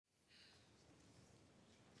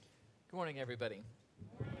Good morning, everybody.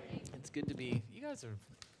 It's good to be, you guys are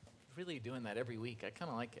really doing that every week. I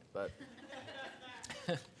kind of like it, but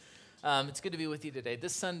it's good to be with you today.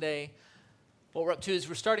 This Sunday, what we're up to is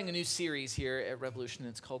we're starting a new series here at Revolution.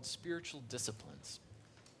 It's called Spiritual Disciplines.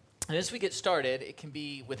 And as we get started, it can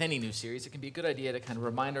be, with any new series, it can be a good idea to kind of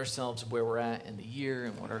remind ourselves of where we're at in the year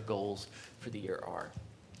and what our goals for the year are.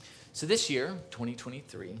 So this year,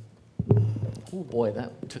 2023, oh boy,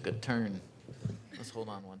 that took a turn. Let's hold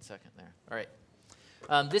on one second there. All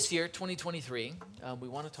right. This year, 2023, we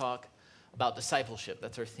want to talk about discipleship.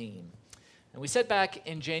 That's our theme. And we said back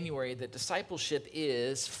in January that discipleship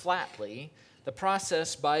is, flatly, the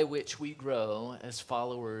process by which we grow as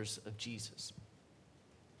followers of Jesus.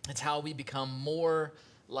 It's how we become more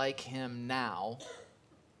like him now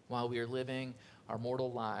while we are living our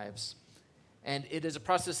mortal lives. And it is a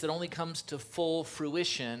process that only comes to full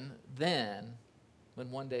fruition then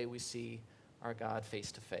when one day we see our God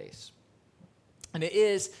face to face. And it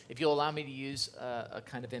is, if you'll allow me to use a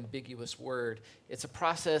kind of ambiguous word, it's a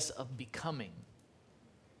process of becoming.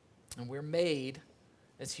 And we're made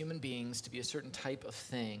as human beings to be a certain type of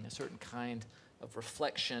thing, a certain kind of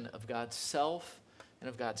reflection of God's self and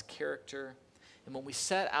of God's character. And when we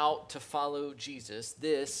set out to follow Jesus,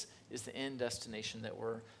 this is the end destination that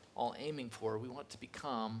we're all aiming for. We want to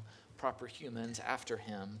become proper humans after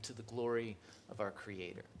him to the glory of our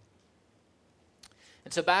Creator.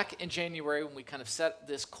 And so back in January, when we kind of set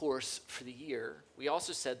this course for the year, we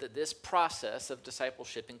also said that this process of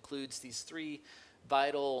discipleship includes these three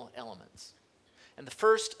vital elements. And the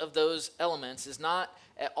first of those elements is not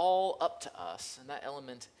at all up to us, and that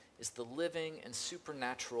element is the living and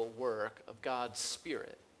supernatural work of God's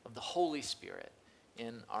Spirit, of the Holy Spirit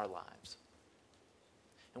in our lives.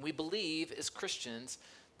 And we believe as Christians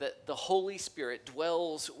that the Holy Spirit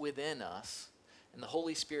dwells within us, and the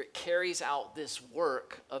Holy Spirit carries out this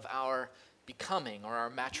work of our becoming or our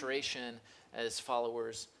maturation as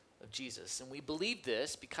followers of Jesus. And we believe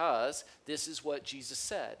this because this is what Jesus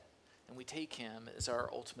said, and we take him as our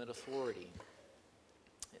ultimate authority.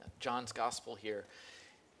 John's gospel here,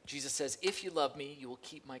 Jesus says, "If you love me, you will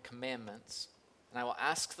keep my commandments, and I will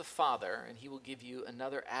ask the Father, and he will give you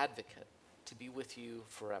another advocate to be with you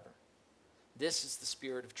forever. This is the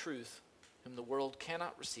Spirit of truth, whom the world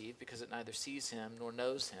cannot receive because it neither sees him nor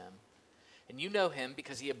knows him. And you know him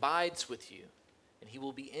because he abides with you, and he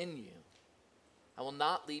will be in you. I will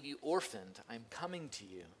not leave you orphaned. I am coming to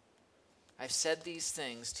you. I have said these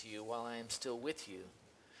things to you while I am still with you.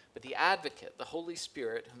 But the advocate, the Holy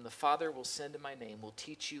Spirit, whom the Father will send in my name, will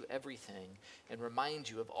teach you everything and remind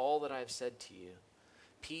you of all that I have said to you.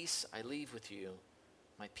 Peace I leave with you.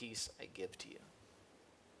 My peace I give to you."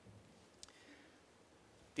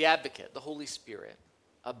 The advocate, the Holy Spirit,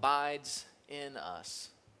 abides in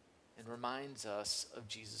us and reminds us of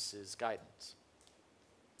Jesus' guidance.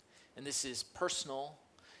 And this is personal,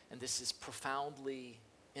 and this is profoundly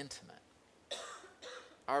intimate.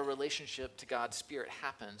 Our relationship to God's Spirit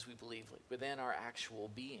happens, we believe, like within our actual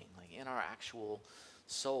being, like in our actual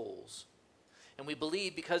souls. And we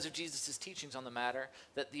believe, because of Jesus' teachings on the matter,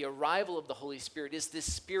 that the arrival of the Holy Spirit is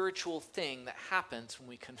this spiritual thing that happens when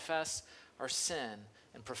we confess our sin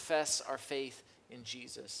and profess our faith in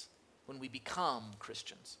Jesus, when we become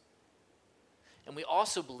Christians. And we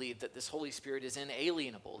also believe that this Holy Spirit is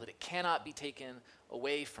inalienable, that it cannot be taken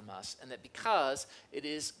away from us, and that because it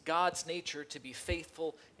is God's nature to be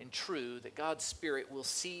faithful and true, that God's Spirit will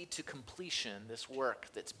see to completion this work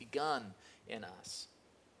that's begun in us.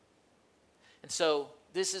 And so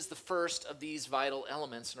this is the first of these vital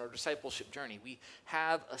elements in our discipleship journey. We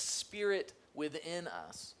have a spirit within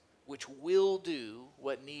us which will do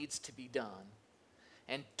what needs to be done,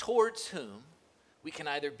 and towards whom we can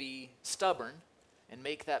either be stubborn and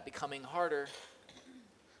make that becoming harder,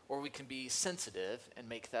 or we can be sensitive and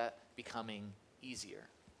make that becoming easier.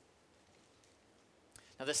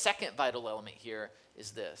 Now, the second vital element here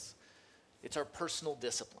is this. It's our personal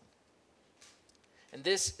discipline. And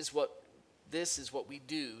this is what we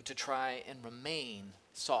do to try and remain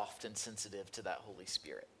soft and sensitive to that Holy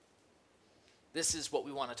Spirit. This is what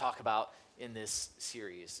we want to talk about in this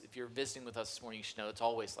series. If you're visiting with us this morning, you should know it's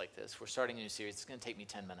always like this. We're starting a new series. It's going to take me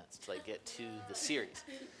 10 minutes to get to the series.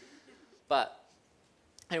 But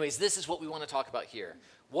anyways, this is what we want to talk about here.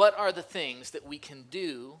 What are the things that we can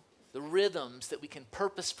do, the rhythms that we can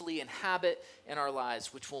purposefully inhabit in our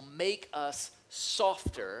lives, which will make us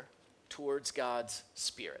softer towards God's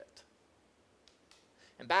Spirit?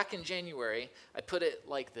 And back in January, I put it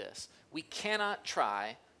like this. We cannot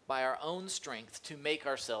try by our own strength to make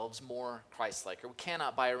ourselves more Christ-like. Or we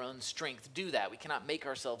cannot by our own strength do that. We cannot make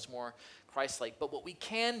ourselves more Christ-like. But what we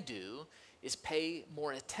can do is pay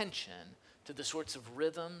more attention to the sorts of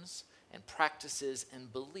rhythms and practices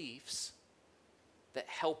and beliefs that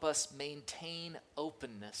help us maintain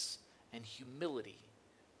openness and humility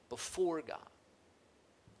before God.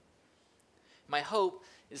 My hope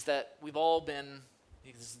is that we've all been,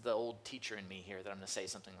 this is the old teacher in me here that I'm going to say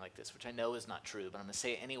something like this, which I know is not true, but I'm going to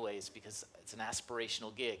say it anyways because it's an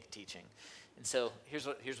aspirational gig, teaching. And so here's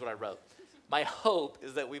what I wrote. My hope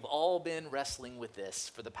is that we've all been wrestling with this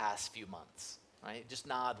for the past few months, right? Just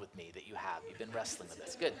nod with me that you have. You've been wrestling with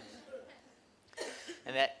this. Good.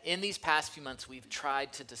 And that in these past few months, we've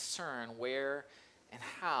tried to discern where and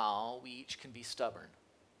how we each can be stubborn.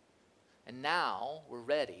 And now we're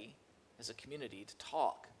ready as a community to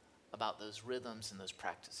talk about those rhythms and those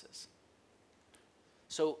practices.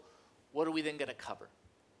 So what are we then going to cover?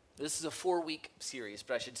 This is a 4-week series,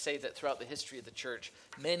 but I should say that throughout the history of the church,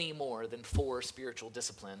 many more than 4 spiritual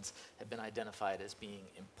disciplines have been identified as being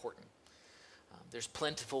important. There's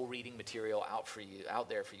plentiful reading material out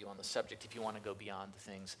there for you on the subject if you want to go beyond the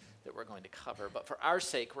things that we're going to cover. But for our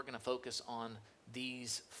sake, we're going to focus on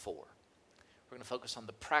these 4. We're going to focus on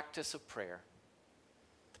the practice of prayer,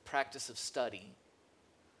 the practice of study,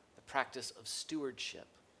 the practice of stewardship,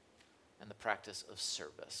 and the practice of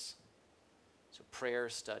service. So prayer,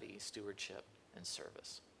 study, stewardship, and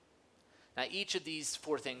service. Now, each of these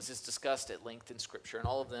 4 things is discussed at length in Scripture, and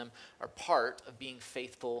all of them are part of being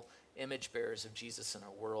faithful image bearers of Jesus in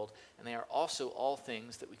our world, and they are also all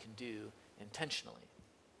things that we can do intentionally.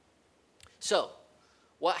 So,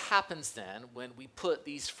 what happens then when we put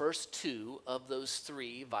these first 2 of those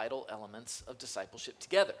 3 vital elements of discipleship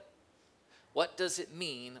together? What does it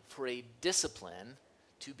mean for a discipline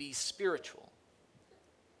to be spiritual?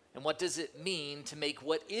 And what does it mean to make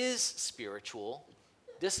what is spiritual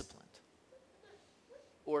disciplined?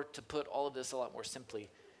 Or to put all of this a lot more simply,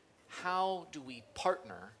 how do we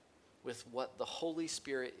partner with what the Holy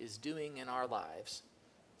Spirit is doing in our lives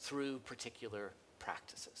through particular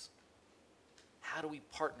practices? How do we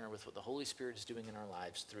partner with what the Holy Spirit is doing in our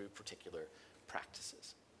lives through particular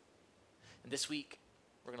practices? And this week,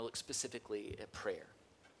 we're going to look specifically at prayer.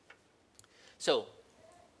 So,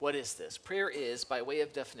 what is this? Prayer is, by way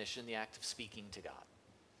of definition, the act of speaking to God.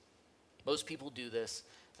 Most people do this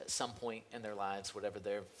at some point in their lives, whatever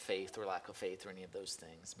their faith or lack of faith or any of those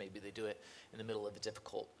things. Maybe they do it in the middle of a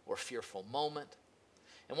difficult or fearful moment.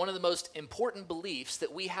 And one of the most important beliefs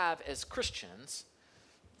that we have as Christians,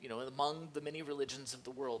 you know, among the many religions of the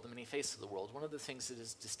world, the many faiths of the world, one of the things that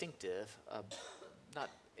is distinctive, not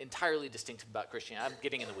entirely distinctive about Christianity. I'm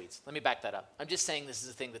getting in the weeds. Let me back that up. I'm just saying this is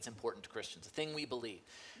a thing that's important to Christians, a thing we believe.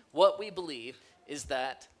 What we believe is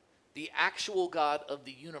that the actual God of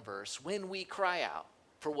the universe, when we cry out,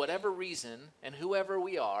 for whatever reason, and whoever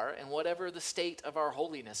we are, and whatever the state of our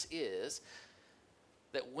holiness is,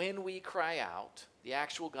 that when we cry out, the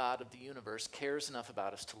actual God of the universe cares enough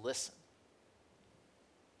about us to listen.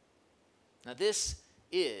 Now, this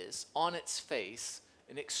is, on its face,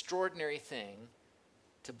 an extraordinary thing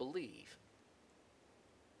to believe.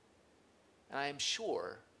 And I am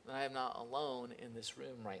sure that I am not alone in this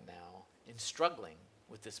room right now in struggling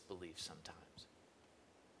with this belief sometimes.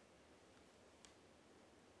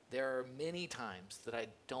 There are many times that I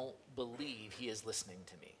don't believe he is listening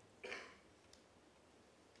to me.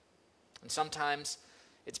 And sometimes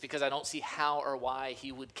it's because I don't see how or why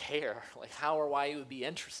he would care, like how or why he would be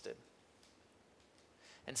interested.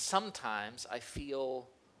 And sometimes I feel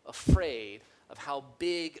afraid of how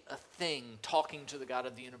big a thing talking to the God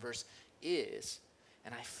of the universe is,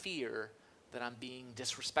 and I fear that I'm being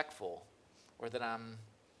disrespectful or that I'm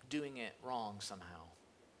doing it wrong somehow.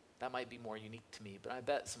 That might be more unique to me, but I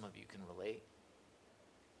bet some of you can relate.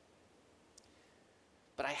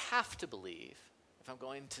 But I have to believe, if I'm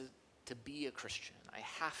going to be a Christian, I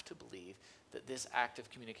have to believe that this act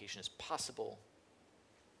of communication is possible,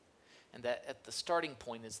 and that at the starting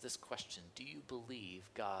point is this question: do you believe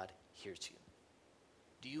God hears you?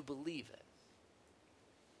 Do you believe it?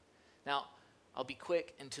 Now, I'll be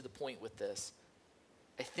quick and to the point with this.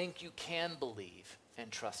 I think you can believe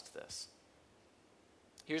and trust this.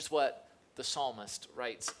 Here's what the psalmist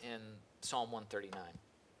writes in Psalm 139.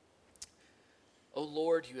 O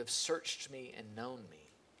Lord, you have searched me and known me.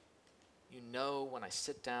 You know when I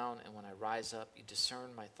sit down and when I rise up. You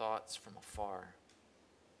discern my thoughts from afar.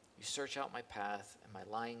 You search out my path and my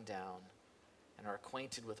lying down and are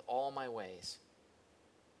acquainted with all my ways.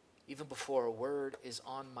 Even before a word is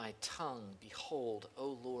on my tongue, behold,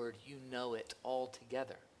 O Lord, you know it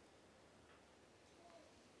altogether.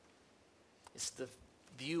 It's the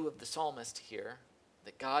view of the psalmist here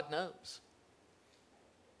that God knows.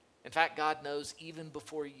 In fact, God knows even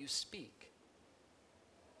before you speak.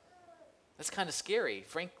 That's kind of scary,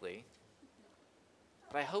 frankly.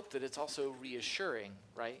 But I hope that it's also reassuring,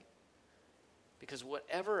 right? Because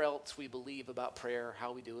whatever else we believe about prayer,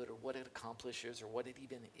 how we do it, or what it accomplishes, or what it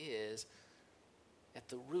even is, at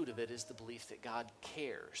the root of it is the belief that God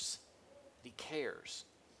cares. He cares.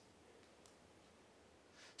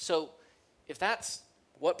 So if that's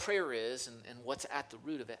what prayer is and what's at the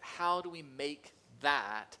root of it, how do we make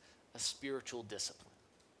that a spiritual discipline?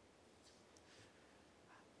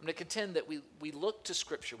 I'm going to contend that we look to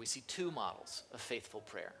Scripture. We see two models of faithful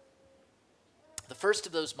prayer. The first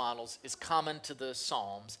of those models is common to the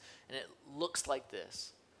Psalms, and it looks like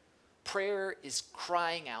this. Prayer is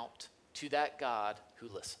crying out to that God who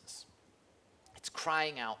listens. It's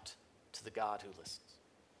crying out to the God who listens.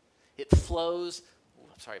 It flows,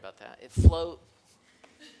 I'm sorry about that. It's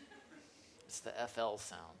the FL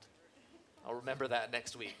sound. I'll remember that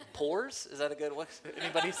next week. Pores? Is that a good one?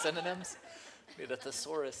 Anybody synonyms? Need a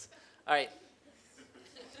thesaurus. All right.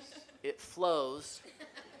 It flows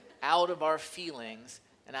out of our feelings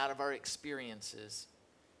and out of our experiences.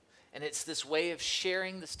 And it's this way of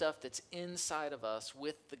sharing the stuff that's inside of us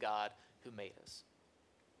with the God who made us.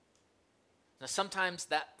 Now, sometimes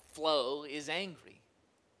that flow is angry,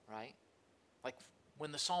 right? Like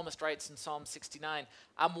when the psalmist writes in Psalm 69,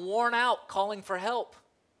 I'm worn out calling for help.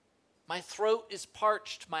 My throat is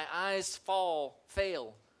parched. My eyes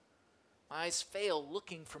fail. My eyes fail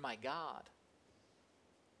looking for my God.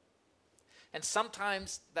 And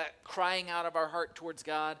sometimes that crying out of our heart towards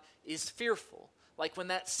God is fearful. Like when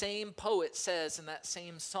that same poet says in that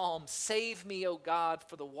same psalm, save me, O God,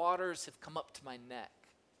 for the waters have come up to my neck.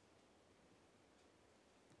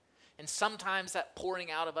 And sometimes that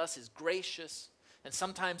pouring out of us is gracious, and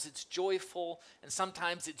sometimes it's joyful, and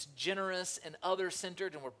sometimes it's generous and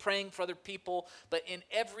other-centered, and we're praying for other people. But in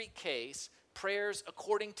every case, prayers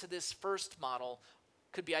according to this first model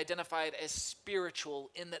could be identified as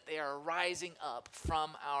spiritual in that they are rising up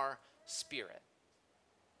from our spirit.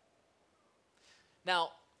 Now,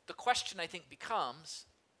 the question I think becomes,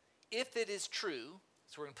 if it is true,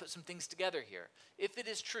 so we're going to put some things together here. If it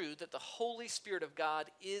is true that the Holy Spirit of God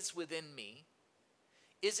is within me,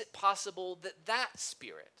 is it possible that that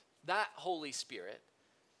Spirit, that Holy Spirit,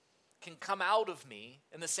 can come out of me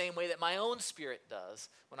in the same way that my own spirit does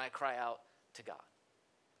when I cry out to God?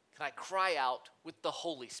 Can I cry out with the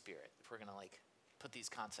Holy Spirit, if we're going to put these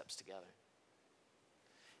concepts together?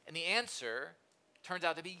 And the answer turns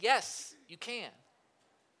out to be yes, you can.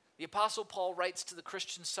 The Apostle Paul writes to the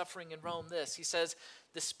Christians suffering in Rome this. He says,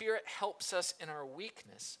 the Spirit helps us in our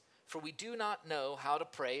weakness, for we do not know how to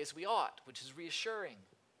pray as we ought, which is reassuring.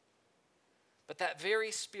 But that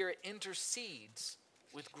very Spirit intercedes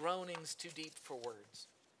with groanings too deep for words.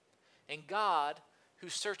 And God, who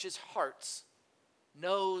searches hearts,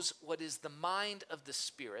 knows what is the mind of the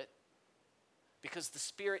Spirit, because the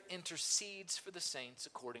Spirit intercedes for the saints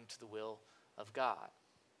according to the will of God.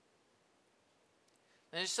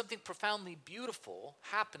 And there's something profoundly beautiful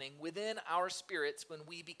happening within our spirits when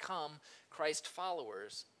we become Christ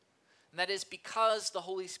followers. And that is because the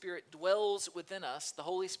Holy Spirit dwells within us, the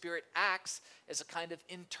Holy Spirit acts as a kind of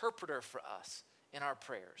interpreter for us in our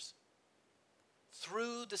prayers.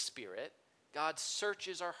 Through the Spirit, God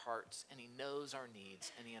searches our hearts and He knows our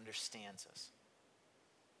needs and He understands us.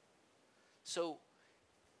 So,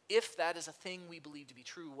 if that is a thing we believe to be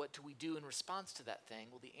true, what do we do in response to that thing?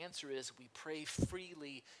 Well, the answer is we pray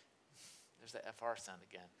freely. There's that FR sound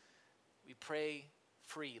again. We pray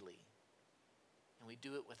freely, and we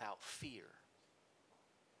do it without fear.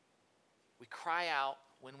 We cry out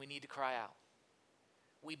when we need to cry out.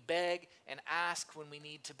 We beg and ask when we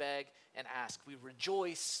need to beg and ask. We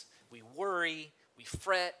rejoice, we worry, we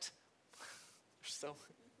fret.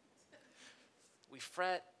 We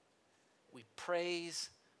fret, we praise,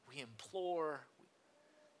 we implore.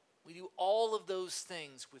 We do all of those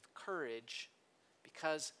things with courage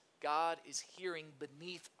because God is hearing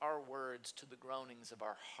beneath our words to the groanings of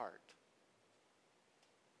our heart.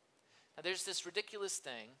 Now, there's this ridiculous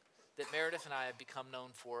thing that Meredith and I have become known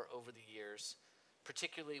for over the years,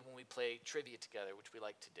 particularly when we play trivia together, which we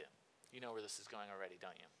like to do. You know where this is going already,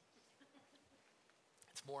 don't you?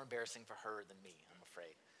 It's more embarrassing for her than me, I'm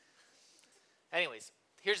afraid. Anyways,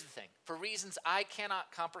 here's the thing. For reasons I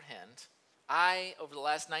cannot comprehend, I, over the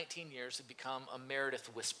last 19 years, have become a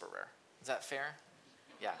Meredith whisperer. Is that fair?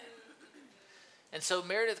 Yeah. And so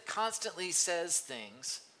Meredith constantly says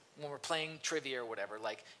things when we're playing trivia or whatever,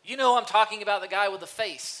 like, you know I'm talking about the guy with the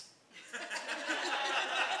face.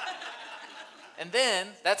 And then,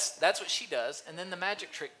 that's what she does, and then the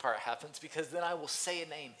magic trick part happens because then I will say a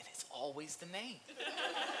name, and it's always the name.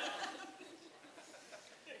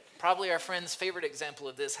 probably our friend's favorite example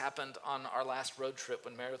of this happened on our last road trip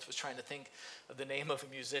when Meredith was trying to think of the name of a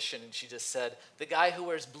musician, and she just said, the guy who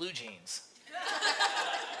wears blue jeans.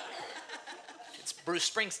 It's Bruce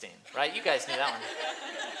Springsteen, right? You guys knew that one.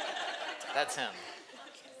 That's him,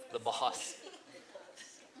 the boss.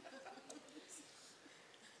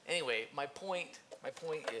 Anyway, my point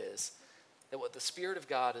is that what the Spirit of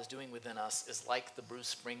God is doing within us is like the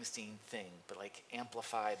Bruce Springsteen thing, but like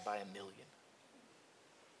amplified by a million.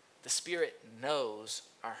 The Spirit knows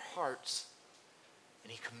our hearts,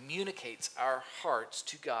 and he communicates our hearts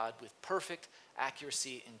to God with perfect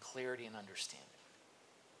accuracy and clarity and understanding.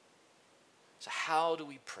 So how do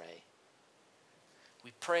we pray?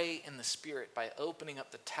 We pray in the Spirit by opening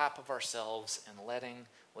up the tap of ourselves and letting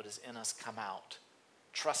what is in us come out,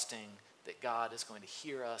 trusting that God is going to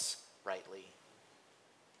hear us rightly.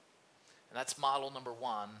 And that's model number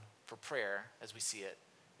 1 for prayer as we see it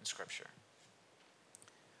in Scripture.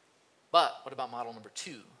 But what about model number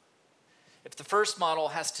 2? If the first model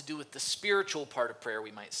has to do with the spiritual part of prayer,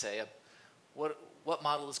 we might say, what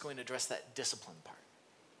model is going to address that discipline part?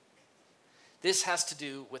 This has to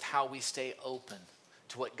do with how we stay open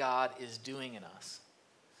to what God is doing in us.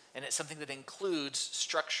 And it's something that includes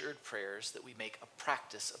structured prayers that we make a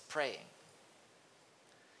practice of praying.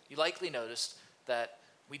 You likely noticed that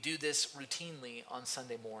we do this routinely on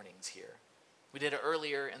Sunday mornings here. We did it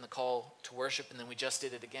earlier in the call to worship, and then we just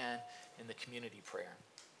did it again in the community prayer.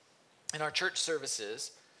 In our church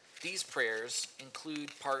services, these prayers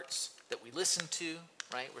include parts that we listen to,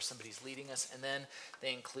 right, where somebody's leading us, and then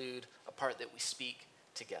they include a part that we speak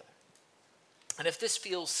together. And if this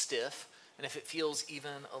feels stiff, and if it feels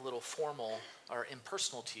even a little formal or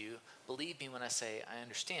impersonal to you, believe me when I say I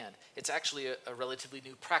understand. It's actually a relatively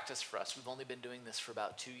new practice for us. We've only been doing this for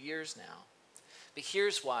about 2 years now. But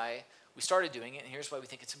here's why we started doing it, and here's why we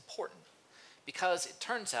think it's important. Because it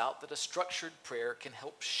turns out that a structured prayer can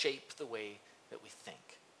help shape the way that we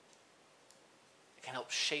think. It can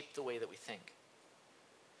help shape the way that we think.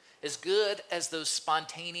 As good as those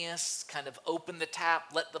spontaneous, kind of open the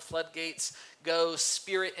tap, let the floodgates go,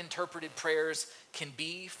 Spirit-interpreted prayers can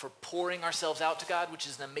be for pouring ourselves out to God, which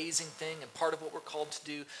is an amazing thing and part of what we're called to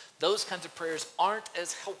do, those kinds of prayers aren't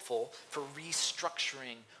as helpful for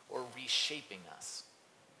restructuring or reshaping us,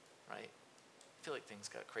 right? I feel like things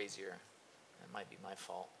got crazier. It might be my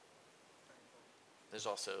fault. There's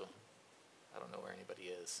also, I don't know where anybody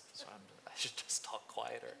is, so I should just talk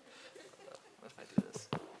quieter. What if I do this?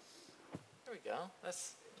 There we go.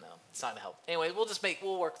 It's not gonna help. Anyway,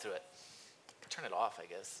 we'll work through it. Turn it off, I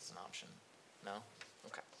guess, is an option. No?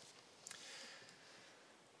 Okay.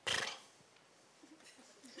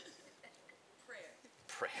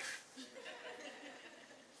 Prayer.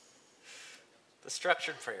 The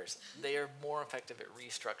structured prayers, they are more effective at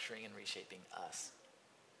restructuring and reshaping us.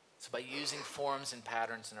 So by using forms and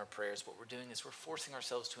patterns in our prayers, what we're doing is we're forcing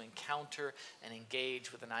ourselves to encounter and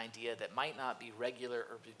engage with an idea that might not be regular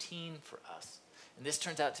or routine for us. And this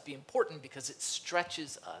turns out to be important because it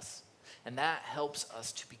stretches us, and that helps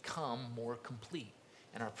us to become more complete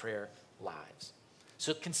in our prayer lives.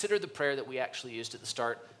 So consider the prayer that we actually used at the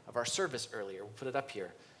start of our service earlier. We'll put it up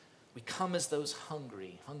here. We come as those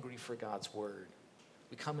hungry for God's word.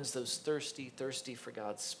 We come as those thirsty for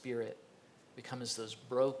God's Spirit. We come as those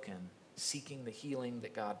broken, seeking the healing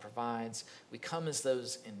that God provides. We come as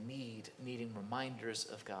those in need, needing reminders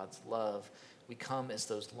of God's love. We come as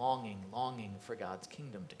those longing for God's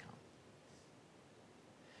kingdom to come.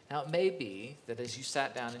 Now, it may be that as you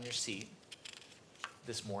sat down in your seat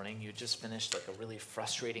this morning, you just finished like a really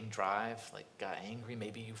frustrating drive, like got angry.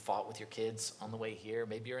 Maybe you fought with your kids on the way here.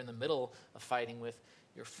 Maybe you're in the middle of fighting with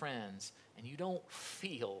your friends, and you don't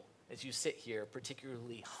feel, as you sit here,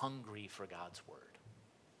 particularly hungry for God's word.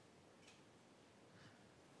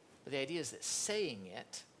 But the idea is that saying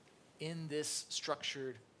it in this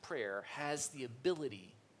structured prayer has the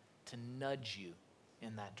ability to nudge you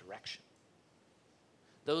in that direction.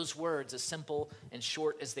 Those words, as simple and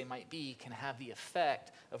short as they might be, can have the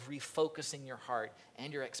effect of refocusing your heart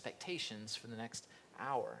and your expectations for the next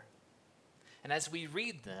hour. And as we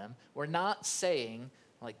read them, we're not saying,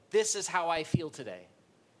 like, this is how I feel today.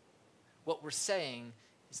 What we're saying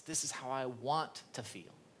is, this is how I want to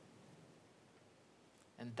feel.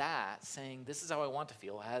 And that, saying, this is how I want to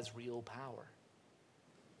feel, has real power.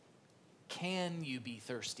 Can you be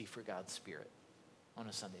thirsty for God's Spirit on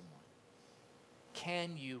a Sunday morning?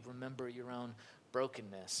 Can you remember your own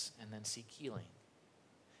brokenness and then seek healing?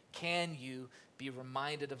 Can you be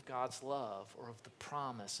reminded of God's love or of the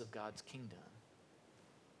promise of God's kingdom?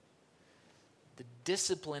 The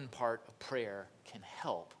discipline part of prayer can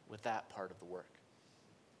help with that part of the work.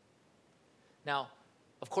 Now,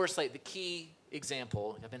 Of course, like the key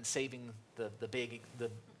example, I've been saving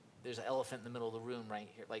there's an elephant in the middle of the room right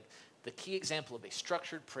here. Like the key example of a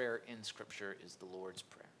structured prayer in Scripture is the Lord's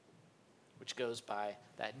Prayer, which goes by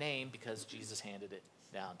that name because Jesus handed it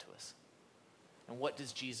down to us. And what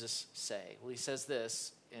does Jesus say? Well, he says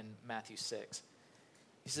this in Matthew 6.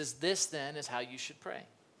 He says, "This then is how you should pray.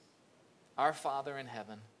 Our Father in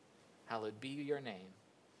heaven, hallowed be your name.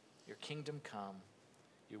 Your kingdom come.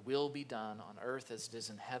 Your will be done on earth as it is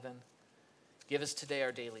in heaven. Give us today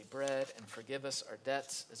our daily bread and forgive us our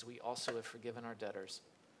debts as we also have forgiven our debtors.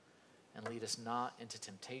 And lead us not into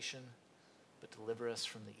temptation, but deliver us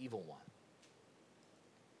from the evil one."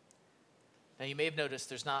 Now, you may have noticed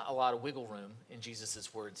there's not a lot of wiggle room in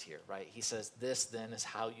Jesus' words here, right? He says, "This then is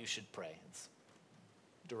how you should pray." It's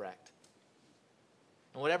direct.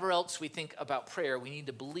 And whatever else we think about prayer, we need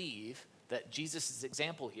to believe that Jesus'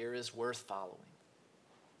 example here is worth following.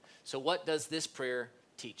 So what does this prayer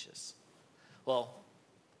teach us? Well,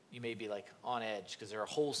 you may be like on edge because there are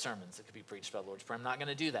whole sermons that could be preached about the Lord's Prayer. I'm not going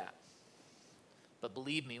to do that. But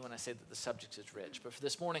believe me when I say that the subject is rich. But for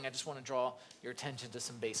this morning, I just want to draw your attention to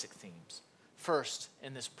some basic themes. First,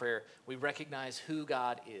 in this prayer, we recognize who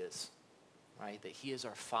God is, right? That he is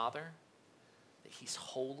our Father, that he's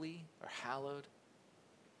holy or hallowed.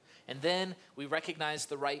 And then we recognize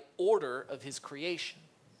the right order of his creation,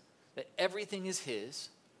 that everything is his,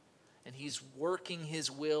 and he's working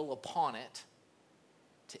his will upon it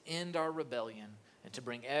to end our rebellion and to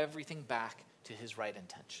bring everything back to his right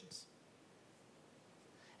intentions.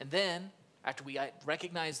 And then, after we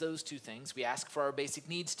recognize those two things, we ask for our basic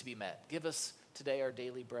needs to be met. Give us today our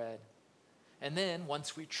daily bread. And then,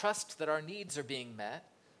 once we trust that our needs are being met,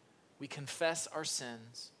 we confess our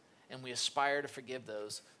sins and we aspire to forgive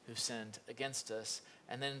those who've sinned against us.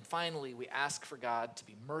 And then finally, we ask for God to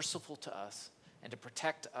be merciful to us and to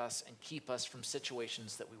protect us and keep us from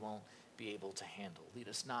situations that we won't be able to handle. Lead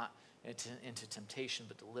us not into temptation,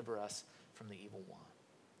 but deliver us from the evil one.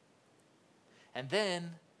 And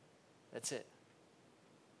then, that's it.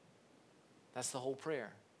 That's the whole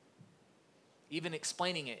prayer. Even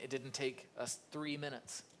explaining it, it didn't take us 3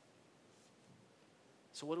 minutes.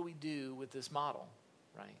 So what do we do with this model,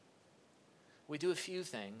 right? We do a few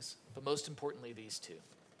things, but most importantly, these two.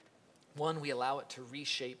 One, we allow it to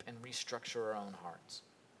reshape and restructure our own hearts.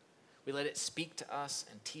 We let it speak to us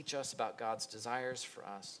and teach us about God's desires for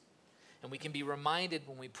us. And we can be reminded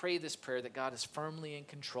when we pray this prayer that God is firmly in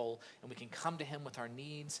control and we can come to him with our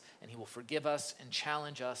needs and he will forgive us and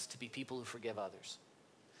challenge us to be people who forgive others.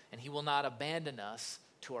 And he will not abandon us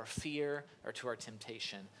to our fear or to our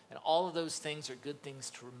temptation. And all of those things are good things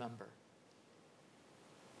to remember.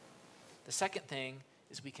 The second thing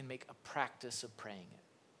is we can make a practice of praying it,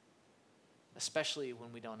 especially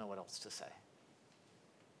when we don't know what else to say.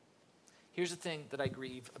 Here's the thing that I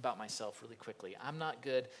grieve about myself really quickly. I'm not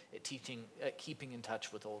good at keeping in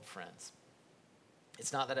touch with old friends.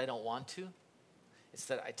 It's not that I don't want to. It's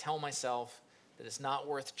that I tell myself that it's not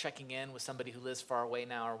worth checking in with somebody who lives far away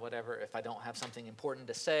now or whatever if I don't have something important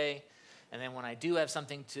to say. And then when I do have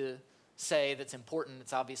something to say that's important,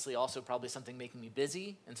 it's obviously also probably something making me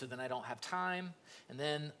busy, and so then I don't have time. And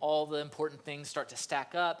then all the important things start to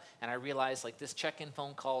stack up, and I realize like this check-in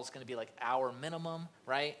phone call is going to be like hour minimum,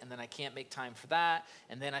 right? And then I can't make time for that,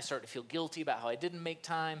 and then I start to feel guilty about how I didn't make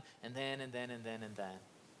time, and then.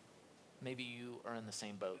 Maybe you are in the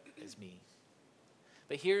same boat as me.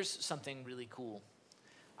 But here's something really cool.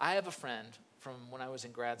 I have a friend from when I was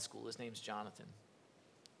in grad school. His name's Jonathan,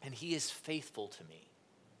 and he is faithful to me.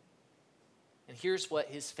 And here's what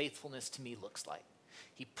his faithfulness to me looks like.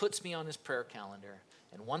 He puts me on his prayer calendar,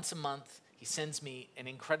 and once a month, he sends me an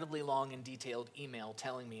incredibly long and detailed email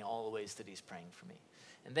telling me all the ways that he's praying for me.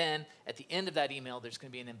 And then at the end of that email, there's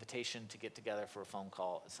going to be an invitation to get together for a phone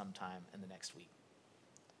call sometime in the next week.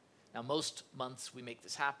 Now, most months we make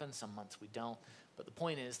this happen, some months we don't. But the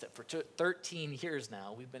point is that for 13 years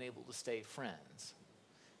now, we've been able to stay friends.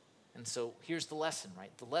 And so here's the lesson,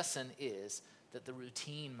 right? The lesson is that the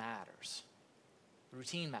routine matters. The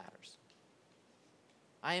routine matters.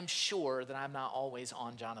 I am sure that I'm not always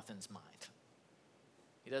on Jonathan's mind.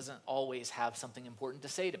 He doesn't always have something important to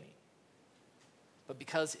say to me. But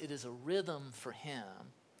because it is a rhythm for him,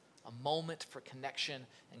 a moment for connection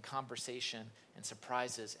and conversation and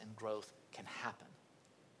surprises and growth can happen.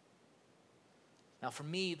 Now for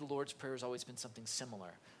me, the Lord's Prayer has always been something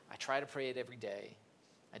similar. I try to pray it every day.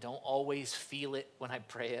 I don't always feel it when I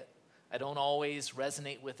pray it. I don't always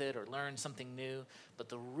resonate with it or learn something new, but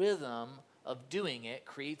the rhythm of doing it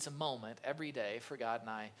creates a moment every day for God and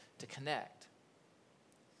I to connect.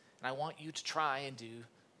 And I want you to try and do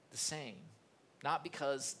the same. Not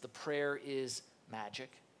because the prayer is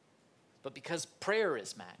magic, but because prayer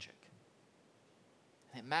is magic.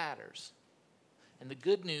 And it matters. And the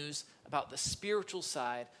good news about the spiritual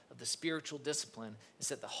side of the spiritual discipline is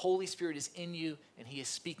that the Holy Spirit is in you and he is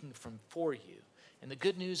speaking for you. And the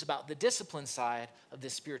good news about the discipline side of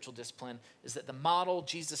this spiritual discipline is that the model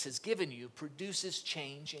Jesus has given you produces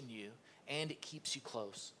change in you and it keeps you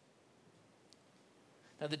close.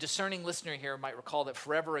 Now, the discerning listener here might recall that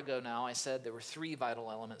forever ago now, I said there were three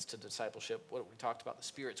vital elements to discipleship. What we talked about, the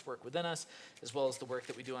Spirit's work within us, as well as the work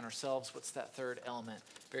that we do on ourselves. What's that third element?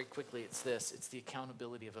 Very quickly, it's this. It's the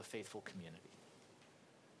accountability of a faithful community.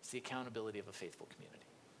 It's the accountability of a faithful community.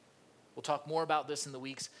 We'll talk more about this in the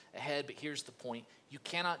weeks ahead, but here's the point. You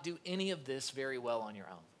cannot do any of this very well on your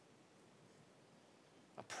own.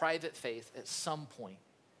 A private faith at some point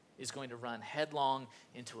is going to run headlong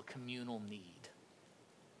into a communal need.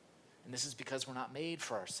 And this is because we're not made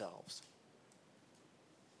for ourselves.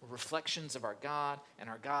 We're reflections of our God, and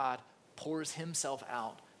our God pours himself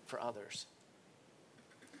out for others.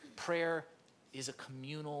 Prayer is a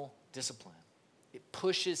communal discipline. It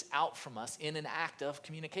pushes out from us in an act of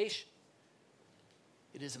communication.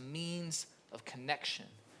 It is a means of connection,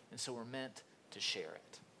 and so we're meant to share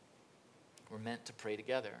it. We're meant to pray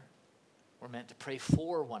together. We're meant to pray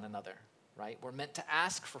for one another. Right? We're meant to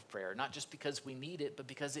ask for prayer, not just because we need it, but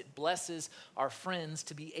because it blesses our friends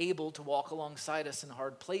to be able to walk alongside us in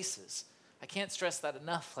hard places. I can't stress that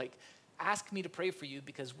enough. Like, ask me to pray for you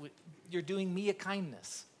because you're doing me a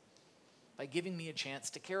kindness by giving me a chance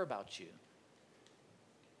to care about you.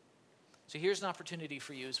 So here's an opportunity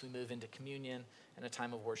for you as we move into communion and a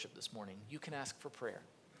time of worship this morning. You can ask for prayer.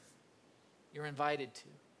 You're invited to.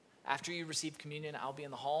 After you receive communion, I'll be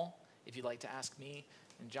in the hall if you'd like to ask me.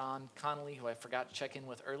 And John Connolly, who I forgot to check in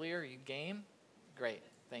with earlier, are you game? Great,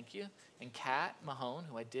 thank you. And Kat Mahone,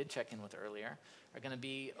 who I did check in with earlier, are going to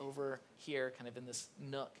be over here kind of in this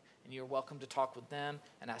nook. And you're welcome to talk with them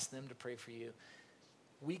and ask them to pray for you.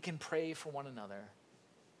 We can pray for one another.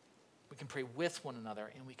 We can pray with one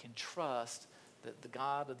another, and we can trust that the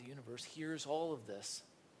God of the universe hears all of this.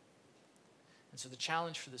 And so the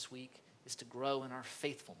challenge for this week is to grow in our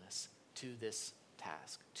faithfulness to this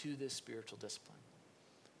task, to this spiritual discipline.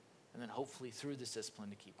 And then hopefully through this discipline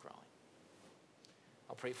to keep growing.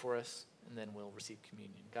 I'll pray for us, and then we'll receive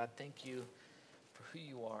communion. God, thank you for who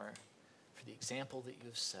you are, for the example that you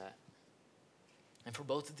have set, and for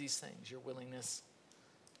both of these things, your willingness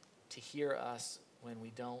to hear us when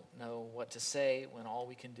we don't know what to say, when all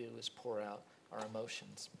we can do is pour out our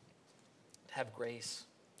emotions. To have grace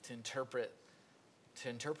to interpret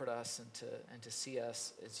us and to see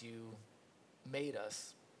us as you made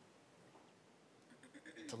us,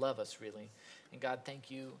 to love us, really. And God, thank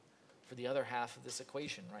you for the other half of this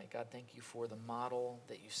equation, right? God, thank you for the model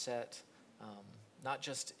that you set, not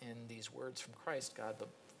just in these words from Christ, God, but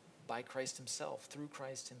by Christ himself, through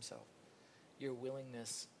Christ himself. Your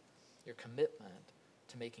willingness, your commitment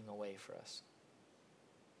to making a way for us.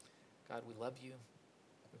 God, we love you.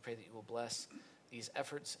 We pray that you will bless these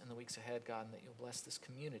efforts in the weeks ahead, God, and that you'll bless this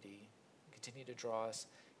community and continue to draw us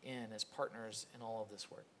in as partners in all of this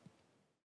work.